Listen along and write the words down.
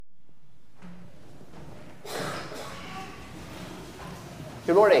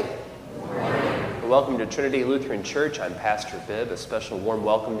Good morning. Good morning. Welcome to Trinity Lutheran Church. I'm Pastor Bibb. A special warm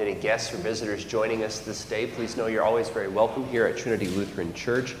welcome to any guests or visitors joining us this day. Please know you're always very welcome here at Trinity Lutheran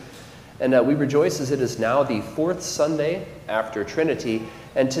Church. And we rejoice as it is now the fourth Sunday after Trinity.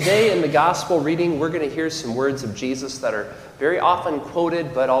 And today in the Gospel reading, we're going to hear some words of Jesus that are very often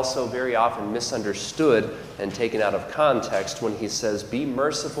quoted, but also very often misunderstood and taken out of context when he says, "Be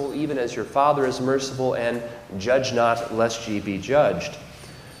merciful even as your Father is merciful, and judge not lest ye be judged."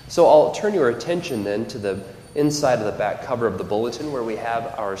 So I'll turn your attention then to the inside of the back cover of the bulletin where we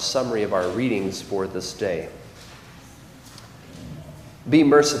have our summary of our readings for this day. Be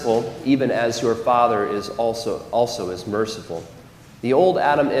merciful, even as your Father is also is merciful. The old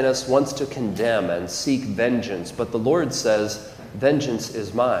Adam in us wants to condemn and seek vengeance, but the Lord says, "Vengeance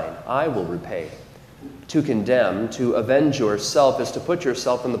is mine, I will repay." To condemn, to avenge yourself, is to put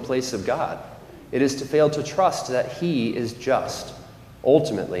yourself in the place of God. It is to fail to trust that He is just.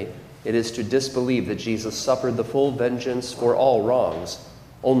 Ultimately, it is to disbelieve that Jesus suffered the full vengeance for all wrongs.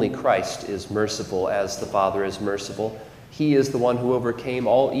 Only Christ is merciful as the Father is merciful. He is the one who overcame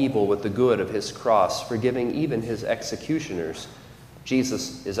all evil with the good of his cross, forgiving even his executioners.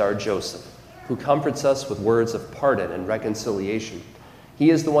 Jesus is our Joseph, who comforts us with words of pardon and reconciliation.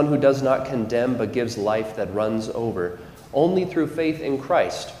 He is the one who does not condemn but gives life that runs over. Only through faith in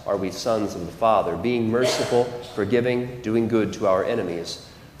Christ are we sons of the Father, being merciful, forgiving, doing good to our enemies.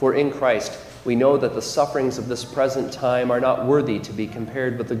 For in Christ we know that the sufferings of this present time are not worthy to be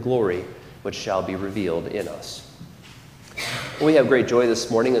compared with the glory which shall be revealed in us. We have great joy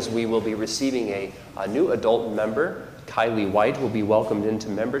this morning as we will be receiving a new adult member. Kylie White will be welcomed into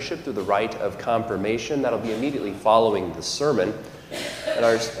membership through the rite of confirmation. That'll be immediately following the sermon. And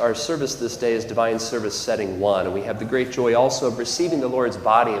our service this day is Divine Service Setting 1. And we have the great joy also of receiving the Lord's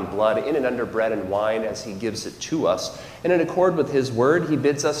body and blood in and under bread and wine as He gives it to us. And in accord with His word, He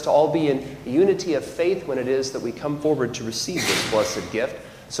bids us to all be in unity of faith when it is that we come forward to receive this blessed gift.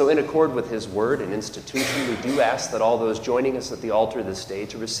 So in accord with His word and institution, we do ask that all those joining us at the altar this day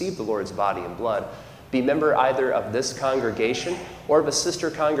to receive the Lord's body and blood be member either of this congregation or of a sister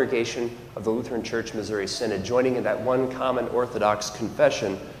congregation of the Lutheran Church Missouri Synod, joining in that one common Orthodox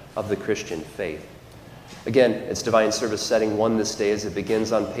confession of the Christian faith. Again, it's Divine Service Setting 1 this day as it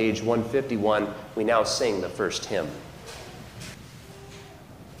begins on page 151. We now sing the first hymn.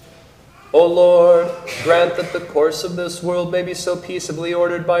 O Lord, grant that the course of this world may be so peaceably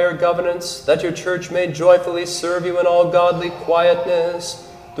ordered by your governance, that your church may joyfully serve you in all godly quietness.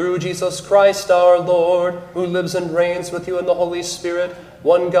 Through Jesus Christ our Lord, who lives and reigns with you in the Holy Spirit,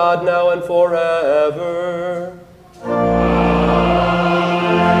 one God now and forever.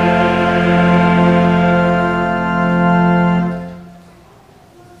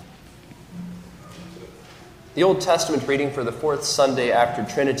 The Old Testament reading for the fourth Sunday after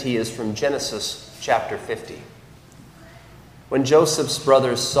Trinity is from Genesis chapter 50. When Joseph's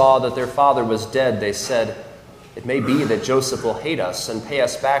brothers saw that their father was dead, they said, "It may be that Joseph will hate us and pay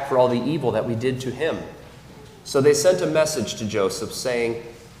us back for all the evil that we did to him." So they sent a message to Joseph saying,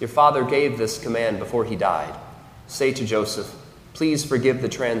 "Your father gave this command before he died. Say to Joseph, please forgive the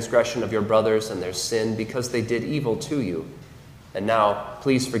transgression of your brothers and their sin because they did evil to you. And now,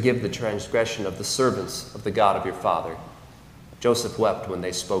 please forgive the transgression of the servants of the God of your father." Joseph wept when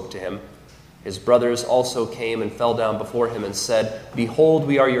they spoke to him. His brothers also came and fell down before him and said, "Behold,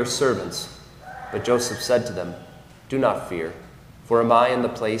 we are your servants." But Joseph said to them, "Do not fear, for am I in the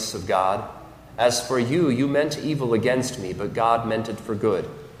place of God? As for you, you meant evil against me, but God meant it for good,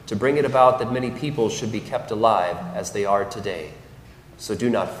 to bring it about that many people should be kept alive as they are today. So do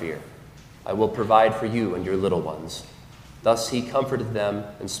not fear. I will provide for you and your little ones." Thus he comforted them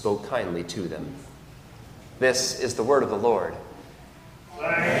and spoke kindly to them. This is the word of the Lord.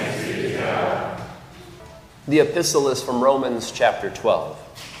 Thanks be to God. The epistle is from Romans chapter 12.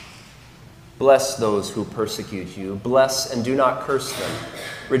 Bless those who persecute you. Bless and do not curse them.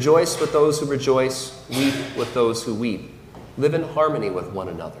 Rejoice with those who rejoice. Weep with those who weep. Live in harmony with one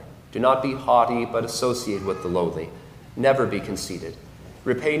another. Do not be haughty, but associate with the lowly. Never be conceited.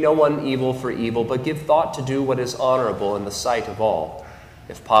 Repay no one evil for evil, but give thought to do what is honorable in the sight of all.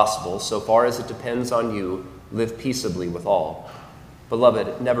 If possible, so far as it depends on you, live peaceably with all.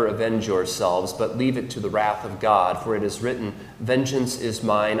 Beloved, never avenge yourselves, but leave it to the wrath of God, for it is written, "Vengeance is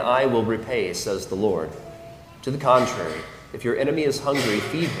mine, I will repay, says the Lord." To the contrary, if your enemy is hungry,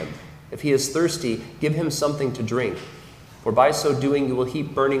 feed him. If he is thirsty, give him something to drink. For by so doing you will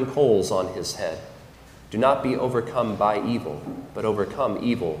heap burning coals on his head. Do not be overcome by evil, but overcome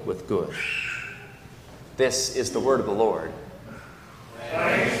evil with good. This is the word of the Lord.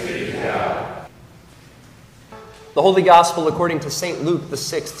 Thanks be to God. The The Holy Gospel according to St. Luke, the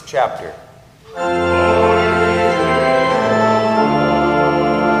 6th chapter.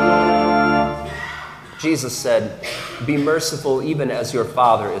 Jesus said, "Be merciful even as your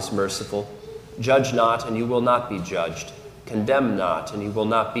Father is merciful. Judge not, and you will not be judged. Condemn not, and you will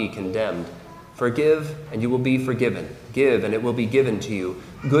not be condemned. Forgive, and you will be forgiven. Give, and it will be given to you.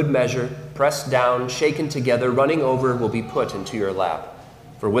 Good measure, pressed down, shaken together, running over, will be put into your lap.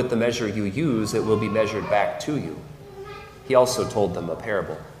 For with the measure you use, it will be measured back to you." He also told them a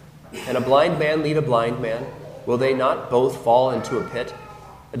parable. "Can a blind man lead a blind man? Will they not both fall into a pit?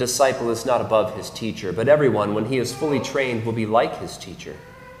 A disciple is not above his teacher, but everyone, when he is fully trained, will be like his teacher.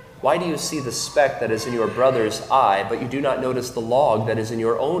 Why do you see the speck that is in your brother's eye, but you do not notice the log that is in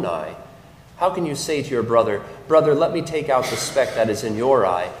your own eye? How can you say to your brother, 'Brother, let me take out the speck that is in your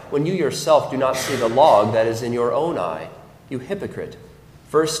eye,' when you yourself do not see the log that is in your own eye? You hypocrite!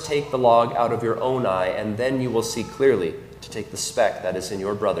 First take the log out of your own eye, and then you will see clearly to take the speck that is in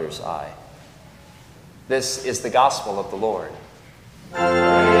your brother's eye." This is the gospel of the Lord.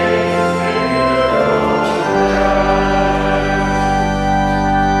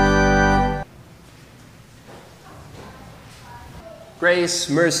 Grace,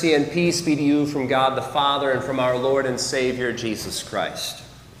 mercy, and peace be to you from God the Father and from our Lord and Savior, Jesus Christ.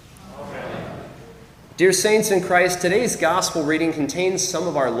 Amen. Dear saints in Christ, today's gospel reading contains some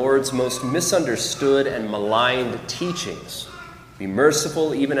of our Lord's most misunderstood and maligned teachings. Be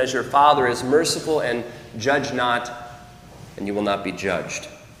merciful even as your Father is merciful, and judge not, and you will not be judged.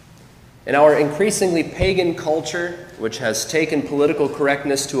 In our increasingly pagan culture, which has taken political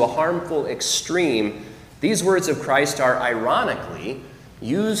correctness to a harmful extreme, these words of Christ are ironically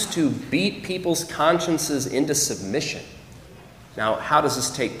used to beat people's consciences into submission. Now, how does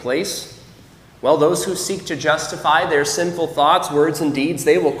this take place? Well, those who seek to justify their sinful thoughts, words, and deeds,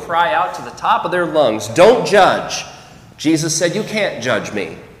 they will cry out to the top of their lungs, "Don't judge! Jesus said you can't judge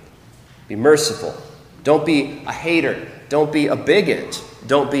me." Be merciful. Don't be a hater. Don't be a bigot.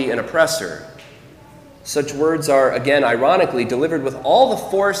 Don't be an oppressor. Such words are, again, ironically delivered with all the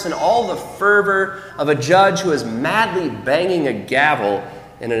force and all the fervor of a judge who is madly banging a gavel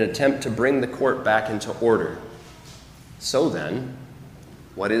in an attempt to bring the court back into order. So then,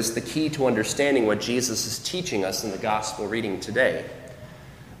 what is the key to understanding what Jesus is teaching us in the gospel reading today?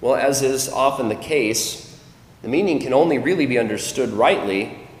 Well, as is often the case, the meaning can only really be understood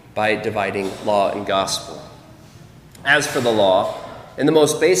rightly by dividing law and gospel. As for the law, in the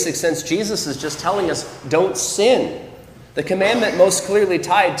most basic sense, Jesus is just telling us, don't sin. The commandment most clearly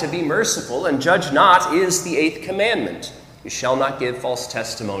tied to be merciful and judge not is the 8th commandment. You shall not give false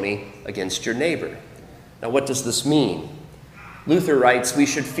testimony against your neighbor. Now, what does this mean? Luther writes, we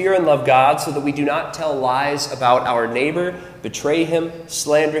should fear and love God so that we do not tell lies about our neighbor, betray him,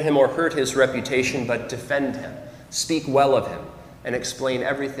 slander him, or hurt his reputation, but defend him, speak well of him, and explain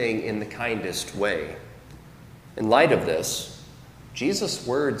everything in the kindest way. In light of this, Jesus'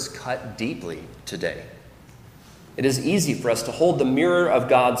 words cut deeply today. It is easy for us to hold the mirror of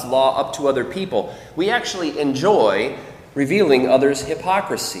God's law up to other people. We actually enjoy revealing others'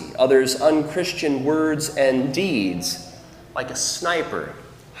 hypocrisy, others' unchristian words and deeds. Like a sniper,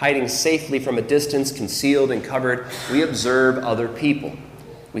 hiding safely from a distance, concealed and covered, we observe other people.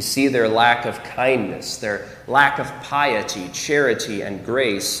 We see their lack of kindness, their lack of piety, charity, and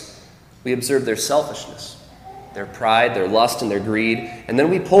grace. We observe their selfishness, their pride, their lust, and their greed, and then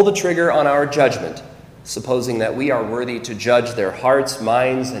we pull the trigger on our judgment, supposing that we are worthy to judge their hearts,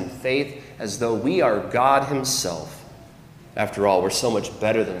 minds, and faith as though we are God himself. After all, we're so much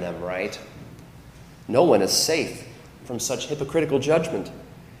better than them, right? No one is safe from such hypocritical judgment.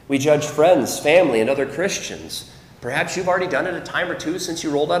 We judge friends, family, and other Christians. Perhaps you've already done it a time or two since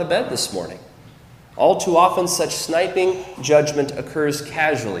you rolled out of bed this morning. All too often, such sniping judgment occurs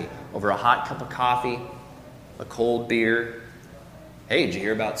casually over a hot cup of coffee, a cold beer. Hey, did you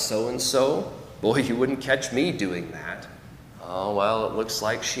hear about so-and-so? Boy, you wouldn't catch me doing that. Oh, well, it looks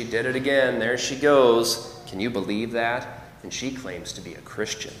like she did it again. There she goes. Can you believe that? And she claims to be a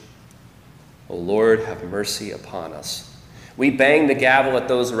Christian. O Lord, have mercy upon us. We bang the gavel at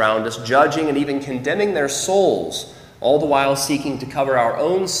those around us, judging and even condemning their souls, all the while seeking to cover our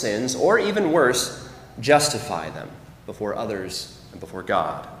own sins, or even worse, justify them before others and before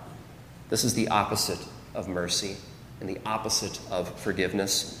God. This is the opposite of mercy and the opposite of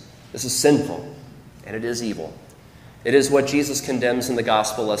forgiveness. This is sinful, and it is evil. It is what Jesus condemns in the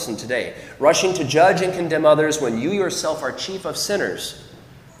gospel lesson today, rushing to judge and condemn others when you yourself are chief of sinners.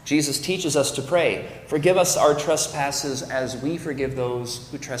 Jesus teaches us to pray, forgive us our trespasses as we forgive those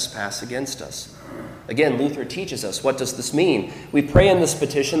who trespass against us. Again, Luther teaches us. What does this mean? We pray in this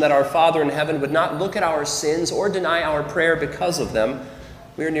petition that our Father in heaven would not look at our sins or deny our prayer because of them.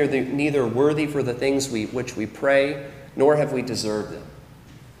 We are neither worthy for the things which we pray, nor have we deserved them.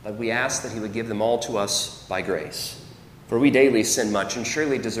 But we ask that he would give them all to us by grace. For we daily sin much and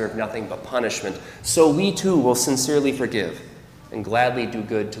surely deserve nothing but punishment. So we too will sincerely forgive and gladly do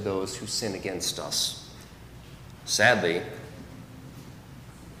good to those who sin against us. Sadly,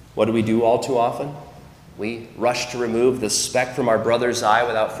 what do we do all too often? We rush to remove the speck from our brother's eye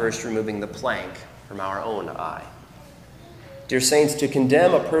without first removing the plank from our own eye. Dear saints, to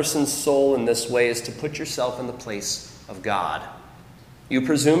condemn a person's soul in this way is to put yourself in the place of God. You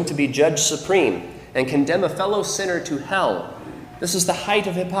presume to be judge supreme and condemn a fellow sinner to hell. This is the height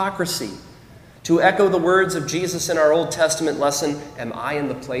of hypocrisy. To echo the words of Jesus in our Old Testament lesson, am I in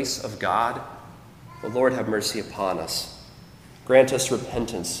the place of God? The Lord have mercy upon us. Grant us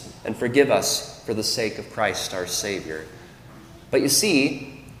repentance and forgive us for the sake of Christ our Savior. But you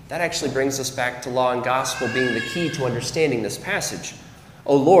see, that actually brings us back to law and gospel being the key to understanding this passage.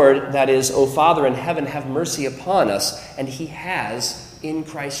 O Lord, that is, O Father in heaven, have mercy upon us, and he has in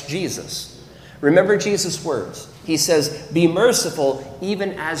Christ Jesus. Remember Jesus' words. He says, be merciful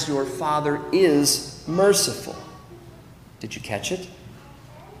even as your Father is merciful. Did you catch it?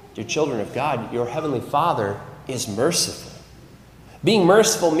 Dear children of God, your heavenly Father is merciful. Being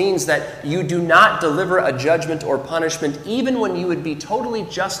merciful means that you do not deliver a judgment or punishment even when you would be totally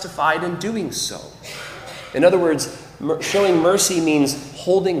justified in doing so. In other words, showing mercy means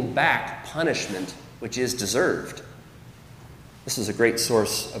holding back punishment which is deserved. This is a great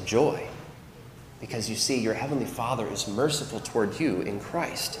source of joy because you see, your heavenly Father is merciful toward you in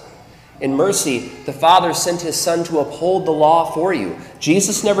Christ. In mercy, the Father sent his Son to uphold the law for you.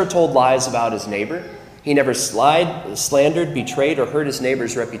 Jesus never told lies about his neighbor. He never slandered, betrayed, or hurt his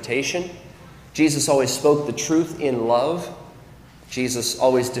neighbor's reputation. Jesus always spoke the truth in love. Jesus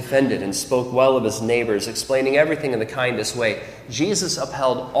always defended and spoke well of his neighbors, explaining everything in the kindest way. Jesus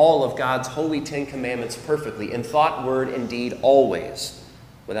upheld all of God's holy 10 commandments perfectly, in thought, word, and deed, always,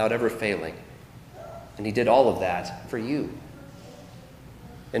 without ever failing. And he did all of that for you.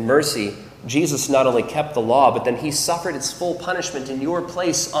 In mercy, Jesus not only kept the law, but then he suffered its full punishment in your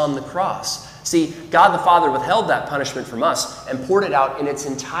place on the cross. See, God the Father withheld that punishment from us and poured it out in its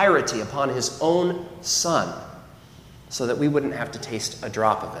entirety upon his own Son so that we wouldn't have to taste a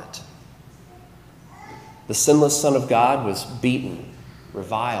drop of it. The sinless Son of God was beaten,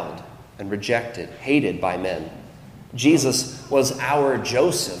 reviled, and rejected, hated by men. Jesus was our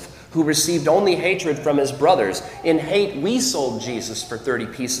Joseph, who received only hatred from his brothers. In hate, we sold Jesus for 30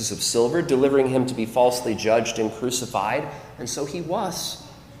 pieces of silver, delivering him to be falsely judged and crucified, and so he was.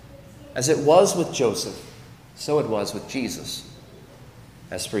 As it was with Joseph, so it was with Jesus.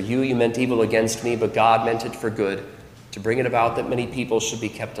 As for you, you meant evil against me, but God meant it for good, to bring it about that many people should be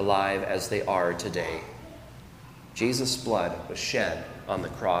kept alive as they are today. Jesus' blood was shed on the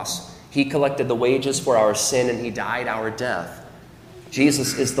cross. He collected the wages for our sin, and he died our death.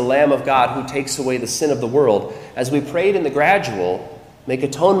 Jesus is the Lamb of God who takes away the sin of the world. As we prayed in the gradual, make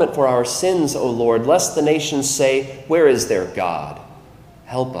atonement for our sins, O Lord, lest the nations say, where is their God?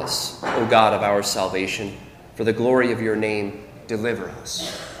 Help us, O God of our salvation. For the glory of your name, deliver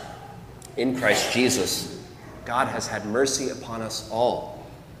us. In Christ Jesus, God has had mercy upon us all.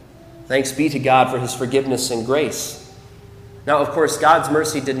 Thanks be to God for his forgiveness and grace. Now, of course, God's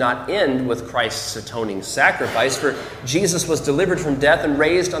mercy did not end with Christ's atoning sacrifice, for Jesus was delivered from death and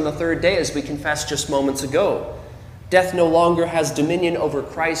raised on the third day, as we confessed just moments ago. Death no longer has dominion over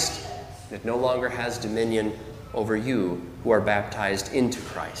Christ. It no longer has dominion over you who are baptized into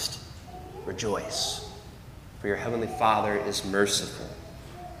Christ. Rejoice, for your heavenly Father is merciful.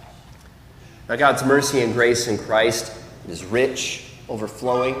 Now, God's mercy and grace in Christ is rich,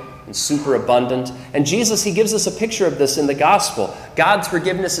 overflowing, and superabundant. And Jesus, he gives us a picture of this in the gospel. God's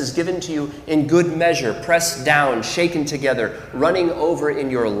forgiveness is given to you in good measure, pressed down, shaken together, running over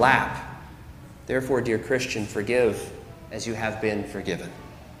in your lap. Therefore, dear Christian, forgive as you have been forgiven.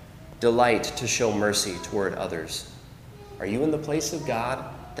 Delight to show mercy toward others. Are you in the place of God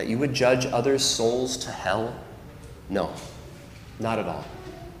that you would judge others' souls to hell? No, not at all.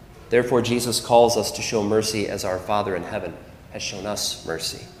 Therefore, Jesus calls us to show mercy as our Father in heaven has shown us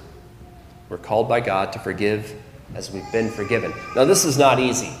mercy. We're called by God to forgive as we've been forgiven. Now, this is not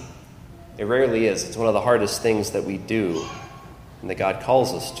easy. It rarely is. It's one of the hardest things that we do and that God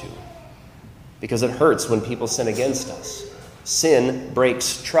calls us to, because it hurts when people sin against us. Sin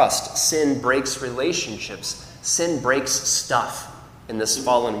breaks trust. Sin breaks relationships. Sin breaks stuff in this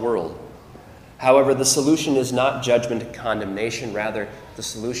fallen world. However, the solution is not judgment and condemnation. Rather, the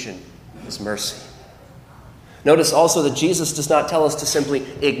solution is mercy. Notice also that Jesus does not tell us to simply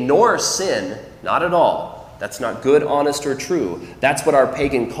ignore sin, not at all. That's not good, honest, or true. That's what our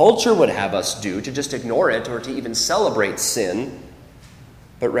pagan culture would have us do, to just ignore it or to even celebrate sin.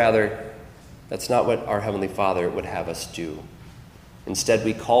 But rather, that's not what our Heavenly Father would have us do. Instead,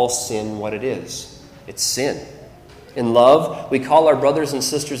 we call sin what it is. It's sin. In love, we call our brothers and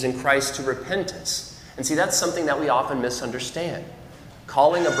sisters in Christ to repentance. And see, that's something that we often misunderstand.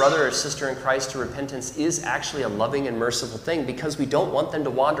 Calling a brother or sister in Christ to repentance is actually a loving and merciful thing, because we don't want them to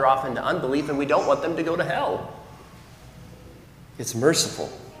wander off into unbelief and we don't want them to go to hell. It's merciful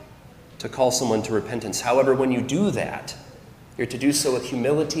to call someone to repentance. However, when you do that, you're to do so with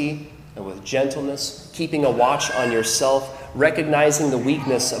humility and with gentleness, keeping a watch on yourself, recognizing the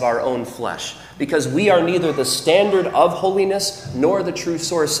weakness of our own flesh, because we are neither the standard of holiness nor the true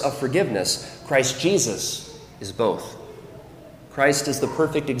source of forgiveness. Christ Jesus is both. Christ is the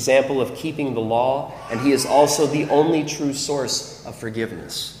perfect example of keeping the law, and he is also the only true source of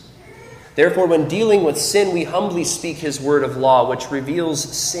forgiveness. Therefore, when dealing with sin, we humbly speak his word of law, which reveals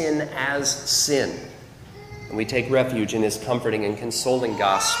sin as sin. And we take refuge in his comforting and consoling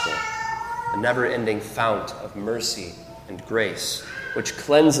gospel, a never-ending fount of mercy and grace, which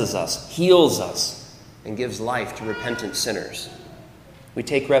cleanses us, heals us, and gives life to repentant sinners. We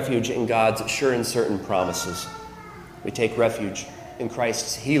take refuge in God's sure and certain promises. We take refuge in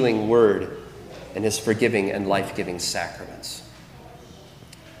Christ's healing word and his forgiving and life-giving sacraments.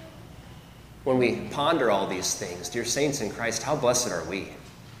 When we ponder all these things, dear saints in Christ, how blessed are we?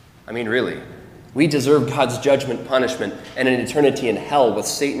 I mean, really. We deserve God's judgment, punishment, and an eternity in hell with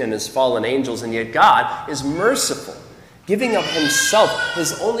Satan and his fallen angels, and yet God is merciful, giving of himself,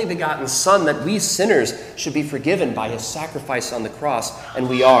 his only begotten Son, that we sinners should be forgiven by his sacrifice on the cross, and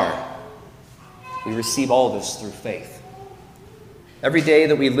we are. We receive all this through faith. Every day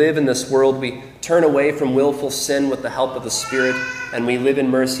that we live in this world, we turn away from willful sin with the help of the Spirit, and we live in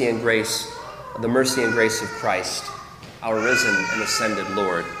mercy and grace, the mercy and grace of Christ, our risen and ascended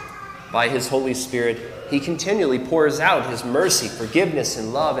Lord. By his Holy Spirit, he continually pours out his mercy, forgiveness,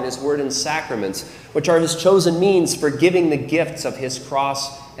 and love in his word and sacraments, which are his chosen means for giving the gifts of his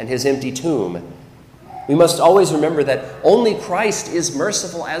cross and his empty tomb. We must always remember that only Christ is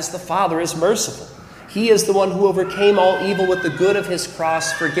merciful as the Father is merciful. He is the one who overcame all evil with the good of his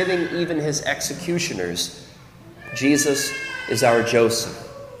cross, forgiving even his executioners. Jesus is our Joseph,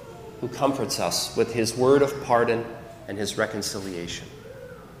 who comforts us with his word of pardon and his reconciliation.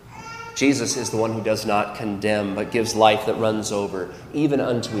 Jesus is the one who does not condemn, but gives life that runs over, even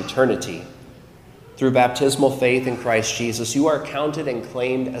unto eternity. Through baptismal faith in Christ Jesus, you are counted and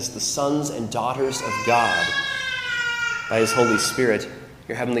claimed as the sons and daughters of God. By his Holy Spirit,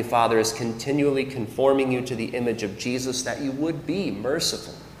 your Heavenly Father is continually conforming you to the image of Jesus, that you would be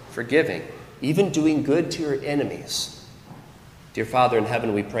merciful, forgiving, even doing good to your enemies. Dear Father in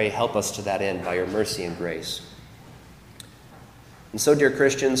heaven, we pray, help us to that end by your mercy and grace. And so, dear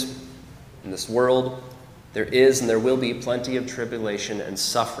Christians, in this world, there is and there will be plenty of tribulation and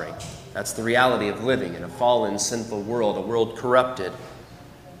suffering. That's the reality of living in a fallen, sinful world, a world corrupted.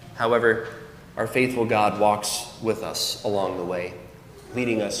 However, our faithful God walks with us along the way,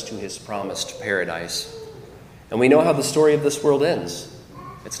 leading us to his promised paradise. And we know how the story of this world ends.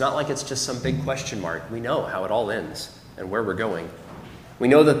 It's not like it's just some big question mark. We know how it all ends and where we're going. We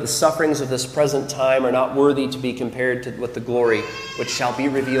know that the sufferings of this present time are not worthy to be compared with the glory which shall be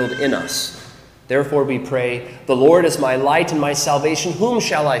revealed in us. Therefore we pray, the Lord is my light and my salvation. Whom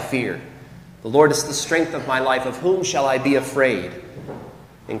shall I fear? The Lord is the strength of my life. Of whom shall I be afraid?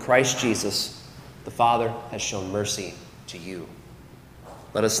 In Christ Jesus, the Father has shown mercy to you.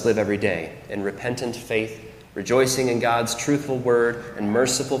 Let us live every day in repentant faith, rejoicing in God's truthful word and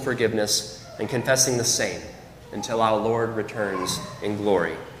merciful forgiveness, and confessing the same until our Lord returns in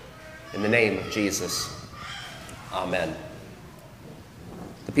glory. In the name of Jesus, amen.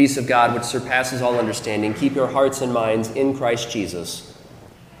 The peace of God, which surpasses all understanding, keep your hearts and minds in Christ Jesus.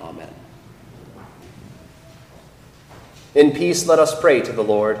 Amen. In peace, let us pray to the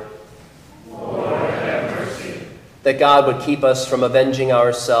Lord. Lord, have mercy. That God would keep us from avenging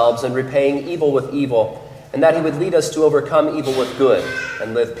ourselves and repaying evil with evil, and that he would lead us to overcome evil with good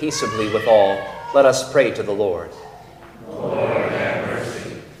and live peaceably with all. Let us pray to the Lord. Lord, have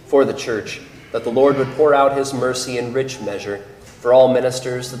mercy. For the church, that the Lord would pour out his mercy in rich measure. For all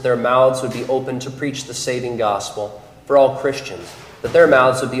ministers, that their mouths would be open to preach the saving gospel. For all Christians, that their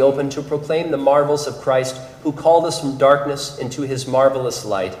mouths would be open to proclaim the marvels of Christ, who called us from darkness into his marvelous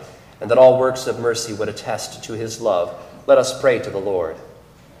light, and that all works of mercy would attest to his love. Let us pray to the Lord.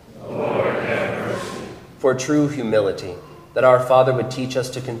 Lord, have mercy. For true humility, that our Father would teach us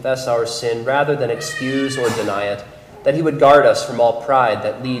to confess our sin rather than excuse or deny it, that he would guard us from all pride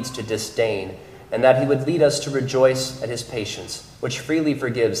that leads to disdain, and that he would lead us to rejoice at his patience, which freely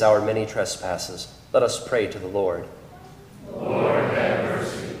forgives our many trespasses. Let us pray to the Lord. Lord, have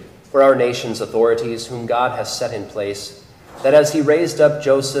mercy. For our nation's authorities, whom God has set in place, that as he raised up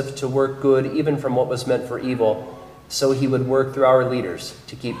Joseph to work good even from what was meant for evil, so he would work through our leaders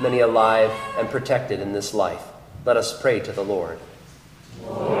to keep many alive and protected in this life. Let us pray to the Lord.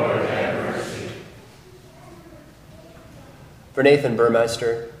 Lord, have mercy. For Nathan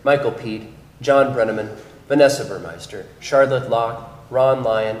Burmeister, Michael Pete, John Brenneman, Vanessa Burmeister, Charlotte Locke, Ron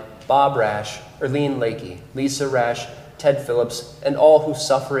Lyon, Bob Rash, Erlene Lakey, Lisa Rash, Ted Phillips, and all who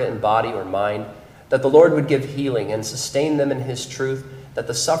suffer in body or mind, that the Lord would give healing and sustain them in his truth, that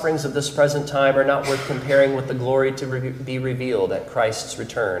the sufferings of this present time are not worth comparing with the glory to be revealed at Christ's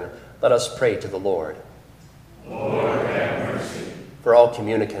return. Let us pray to the Lord. Lord, have mercy. For all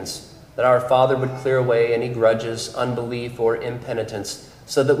communicants, that our Father would clear away any grudges, unbelief, or impenitence,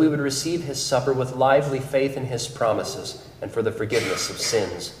 so that we would receive his supper with lively faith in his promises and for the forgiveness of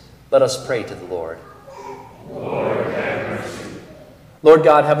sins. Let us pray to the Lord. Lord, have mercy. Lord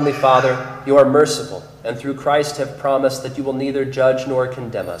God, Heavenly Father, you are merciful, and through Christ have promised that you will neither judge nor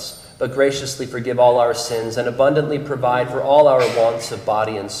condemn us, but graciously forgive all our sins and abundantly provide for all our wants of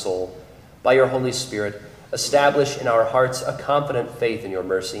body and soul. By your Holy Spirit, establish in our hearts a confident faith in your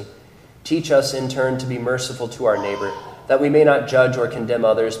mercy. Teach us in turn to be merciful to our neighbor, that we may not judge or condemn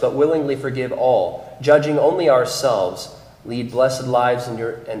others, but willingly forgive all, judging only ourselves. Lead blessed lives in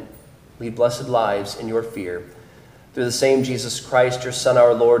your fear. Through the same Jesus Christ, your Son,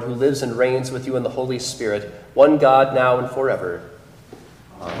 our Lord, who lives and reigns with you in the Holy Spirit, one God, now and forever.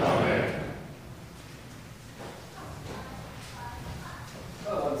 Amen.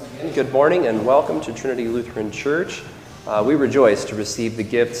 Once again, good morning and welcome to Trinity Lutheran Church. We rejoice to receive the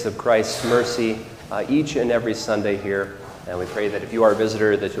gifts of Christ's mercy each and every Sunday here, and we pray that if you are a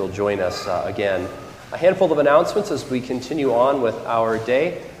visitor that you'll join us again. A handful of announcements as we continue on with our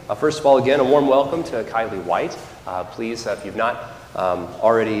day. First of all, again, a warm welcome to Kylie White. Please, if you've not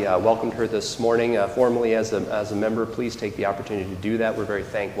already welcomed her this morning formally as a member, please take the opportunity to do that. We're very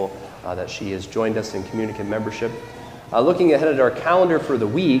thankful that she has joined us in communicant membership. Looking ahead at our calendar for the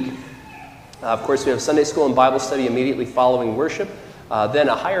week, of course, we have Sunday school and Bible study immediately following worship. Then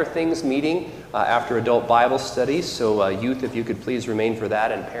a Higher Things meeting after adult Bible study. So youth, if you could please remain for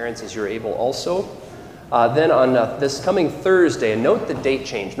that, and parents as you're able also. Then on this coming Thursday, and note the date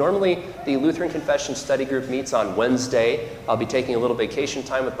change. Normally, the Lutheran Confession Study Group meets on Wednesday. I'll be taking a little vacation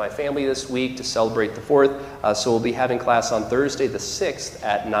time with my family this week to celebrate the 4th. So we'll be having class on Thursday the 6th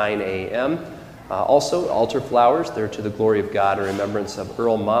at 9 a.m. Also, altar flowers. They're to the glory of God in remembrance of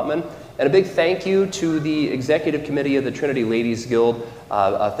Earl Mottman. And a big thank you to the Executive Committee of the Trinity Ladies Guild.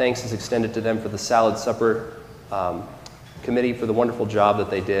 Thanks is extended to them for the Salad Supper Committee for the wonderful job that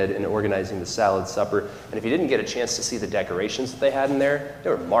they did in organizing the Salad Supper. And if you didn't get a chance to see the decorations that they had in there, they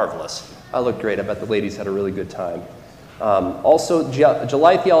were marvelous. I looked great. I bet the ladies had a really good time. Also,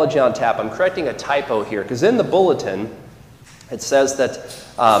 July Theology on Tap. I'm correcting a typo here, because in the bulletin, it says that,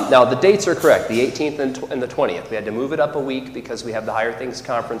 now the dates are correct, the 18th and the 20th. We had to move it up a week because we have the Higher Things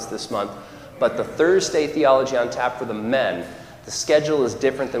Conference this month. But the Thursday Theology on Tap for the men, the schedule is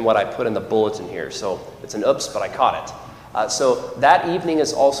different than what I put in the bulletin here. So it's an oops, but I caught it. So that evening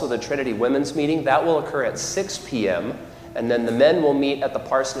is also the Trinity Women's Meeting. That will occur at 6 p.m. And then the men will meet at the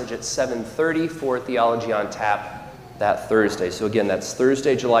parsonage at 7:30 for Theology on Tap that Thursday. So again, that's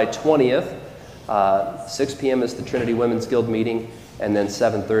Thursday, July 20th. 6 p.m. is the Trinity Women's Guild meeting, and then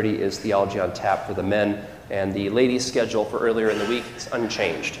 7:30 is Theology on Tap for the men. And the ladies' schedule for earlier in the week is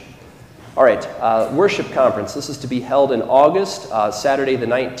unchanged. All right, worship conference. This is to be held in August, Saturday the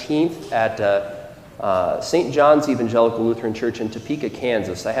 19th at St. John's Evangelical Lutheran Church in Topeka,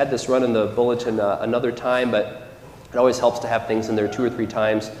 Kansas. I had this run in the bulletin another time, but it always helps to have things in there 2 or 3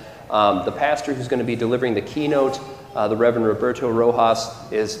 times. The pastor who's going to be delivering the keynote, the Reverend Roberto Rojas,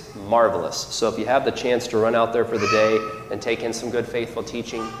 is marvelous. So if you have the chance to run out there for the day and take in some good, faithful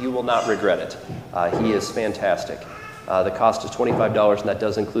teaching, you will not regret it. He is fantastic. The cost is $25, and that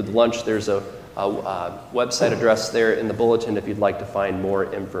does include lunch. There's a website address there in the bulletin if you'd like to find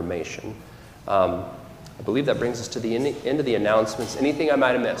more information. I believe that brings us to the end of the announcements. Anything I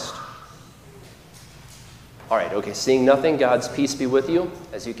might have missed? All right, okay, seeing nothing, God's peace be with you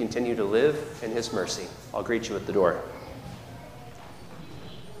as you continue to live in his mercy. I'll greet you at the door.